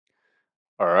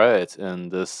All right, in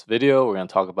this video, we're going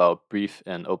to talk about brief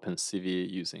and OpenCV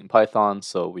using Python.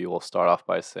 So we will start off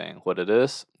by saying what it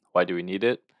is, why do we need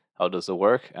it, how does it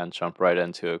work, and jump right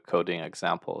into a coding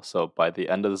example. So by the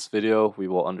end of this video, we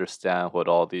will understand what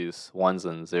all these ones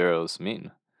and zeros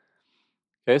mean.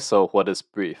 Okay, so what is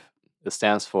brief? It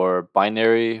stands for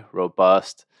binary,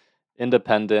 robust,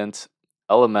 independent,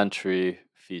 elementary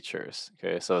features.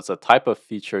 Okay, so it's a type of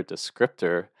feature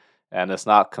descriptor, and it's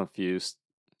not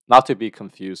to be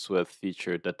confused with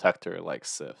feature detector like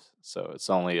CIF. So it's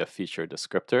only a feature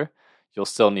descriptor. You'll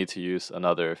still need to use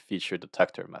another feature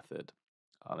detector method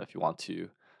if you want to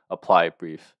apply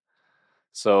brief.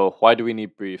 So why do we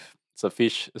need brief?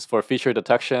 It's for feature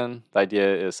detection. The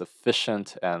idea is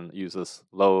efficient and it's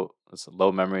low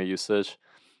memory usage,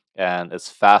 and it's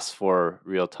fast for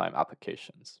real-time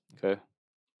applications. Okay.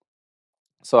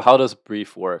 So how does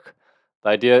brief work? The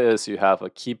idea is you have a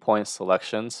key point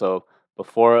selection. So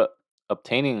before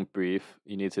obtaining brief,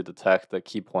 you need to detect the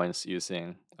key points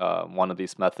using one of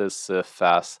these methods: SIF,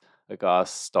 fast,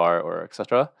 agas, star, or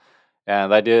etc.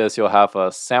 And the idea is you'll have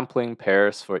a sampling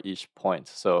pairs for each point.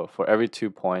 So for every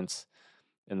 2 points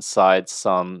inside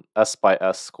some s by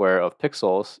s square of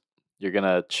pixels, you're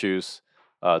gonna choose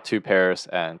 2 pairs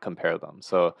and compare them.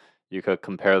 So you could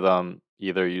compare them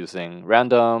either using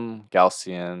random,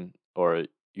 Gaussian, or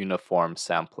uniform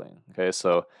sampling. Okay,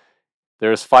 so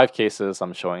there's 5 cases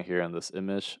I'm showing here in this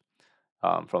image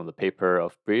from the paper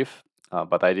of brief.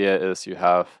 But the idea is you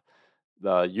have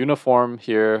the uniform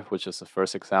here, which is the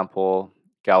first example,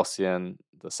 Gaussian,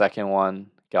 the second one,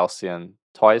 Gaussian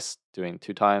twice, doing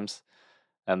 2 times,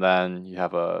 and then you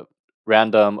have a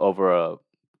random over a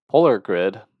polar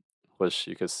grid, which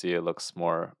you could see it looks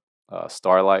more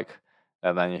star-like,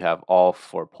 and then you have all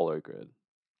for polar grid.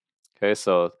 Okay,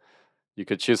 so you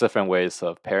could choose different ways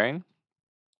of pairing.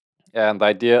 And the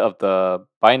idea of the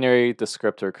binary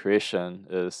descriptor creation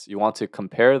is you want to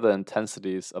compare the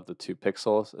intensities of the 2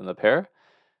 pixels in the pair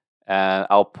and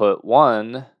output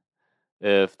 1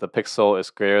 if the pixel is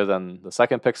greater than the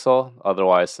second pixel,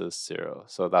 otherwise it's 0.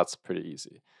 So that's pretty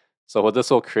easy. So what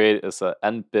this will create is an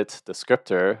n-bit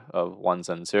descriptor of ones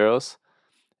and zeros,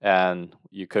 and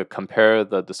you could compare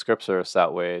the descriptors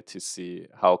that way to see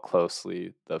how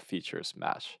closely the features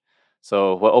match.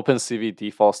 So what OpenCV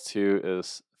defaults to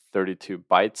is 32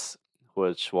 bytes,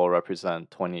 which will represent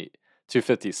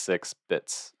 256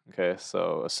 bits. Okay,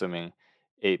 so assuming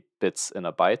 8 bits in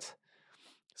a byte.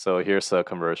 So here's a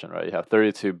conversion, right? You have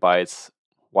 32 bytes,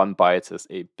 1 byte is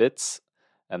 8 bits,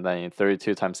 and then in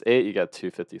 32 times 8, you get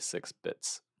 256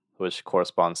 bits, which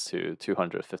corresponds to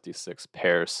 256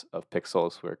 pairs of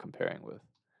pixels we're comparing with.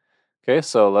 Okay,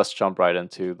 so let's jump right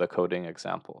into the coding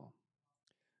example.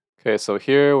 Okay, so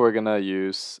here we're gonna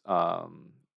use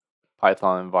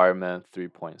Python environment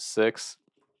 3.6.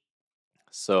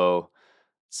 So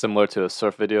similar to a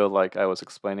surf video like I was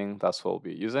explaining, that's what we'll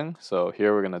be using. So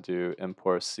here we're gonna do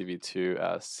import cv2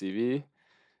 as cv,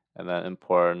 and then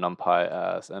import numpy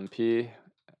as np,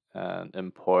 and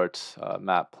import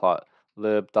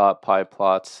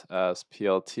matplotlib.pyplot as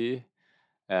plt,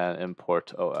 and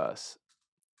import os.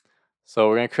 So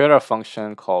we're going to create our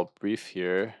function called brief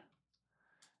here,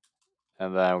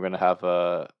 and then we're going to have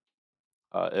a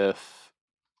if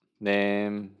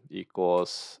name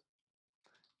equals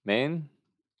main,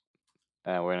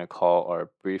 and we're going to call our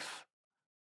brief.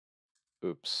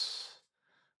 We're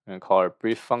going to call our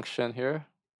brief function here.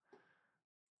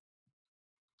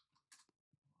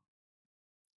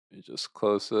 Let me just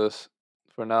close this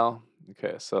for now.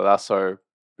 Okay, so that's our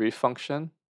brief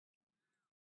function.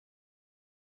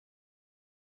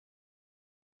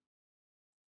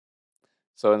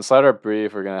 So inside our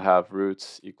brief, we're going to have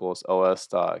roots equals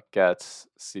os.get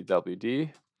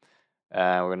cwd,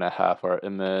 and we're going to have our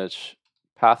image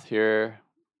path here,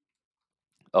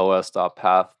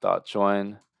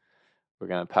 os.path.join. We're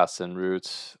going to pass in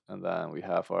roots, and then we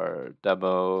have our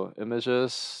demo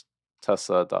images,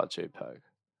 tesla.jpg.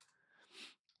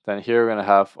 Then here we're going to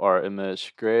have our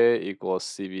image gray equals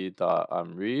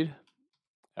cv.read,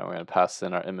 and we're going to pass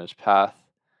in our image path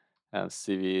and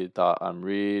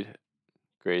cv.read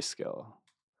grayscale.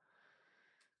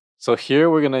 So here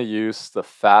we're going to use the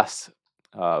fast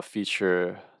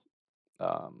feature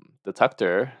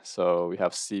detector. So we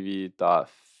have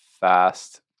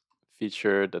cv.fast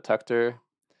feature detector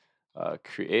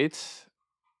create.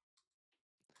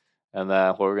 And then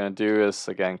what we're going to do is,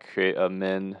 again, create a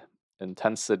min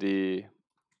intensity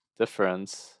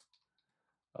difference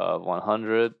of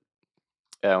 100.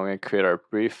 And we're going to create our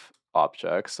brief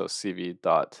object. So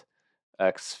cv.xFeatures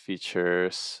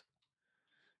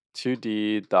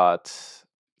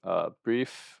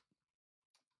 2d.brief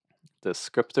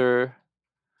descriptor,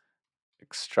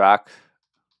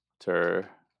 extractor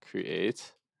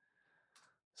create.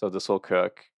 So this will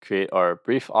create our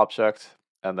brief object,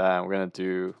 and then we're going to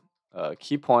do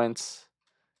key points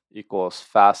equals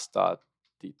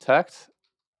fast.detect,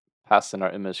 pass in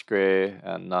our image gray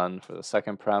and none for the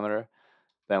second parameter.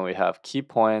 Then we have key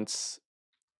points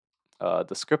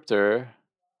descriptor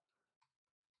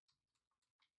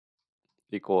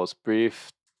equals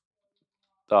brief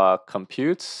dot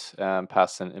compute and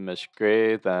pass in image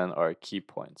gray, then our key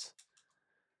points.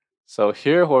 So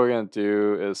here what we're going to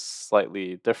do is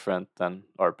slightly different than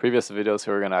our previous videos.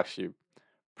 Here we're going to actually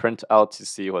print out to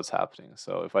see what's happening.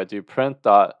 So if I do print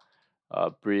dot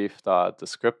brief dot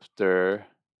descriptor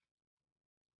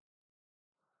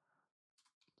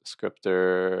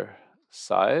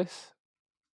size,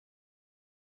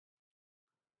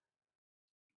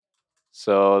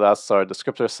 so that's our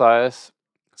descriptor size.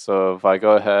 So if I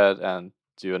go ahead and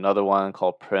do another one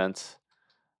called print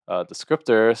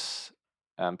descriptors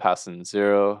and pass in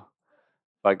 0,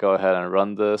 if I go ahead and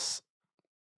run this,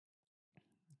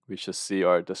 we should see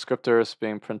our descriptors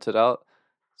being printed out.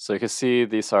 So you can see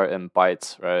these are in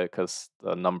bytes, right? Because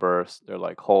the numbers, they're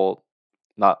like whole,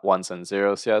 not ones and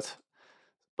zeros yet.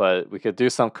 But we could do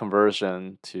some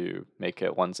conversion to make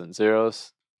it ones and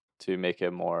zeros to make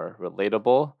it more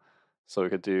relatable. So we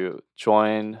could do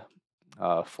join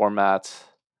format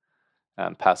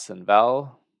and pass in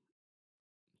val.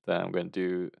 Then I'm going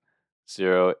to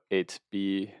do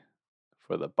 08b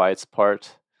for the bytes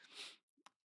part.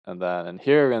 And then in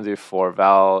here, we're going to do for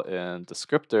val in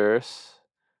descriptors.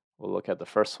 We'll look at the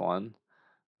first one.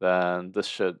 Then this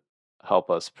should help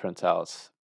us print out.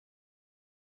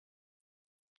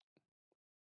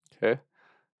 Okay,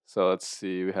 so let's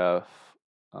see, we have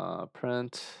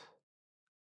print.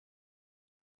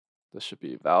 This should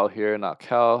be val here, not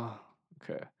cal.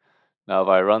 Okay, now if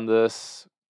I run this,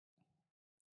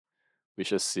 we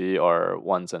should see our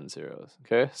ones and zeros.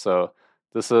 Okay, so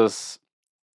this is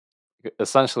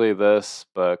essentially this,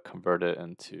 but converted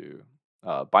into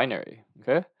binary.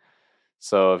 Okay,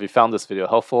 so if you found this video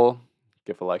helpful,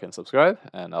 give a like and subscribe,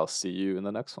 and I'll see you in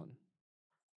the next one.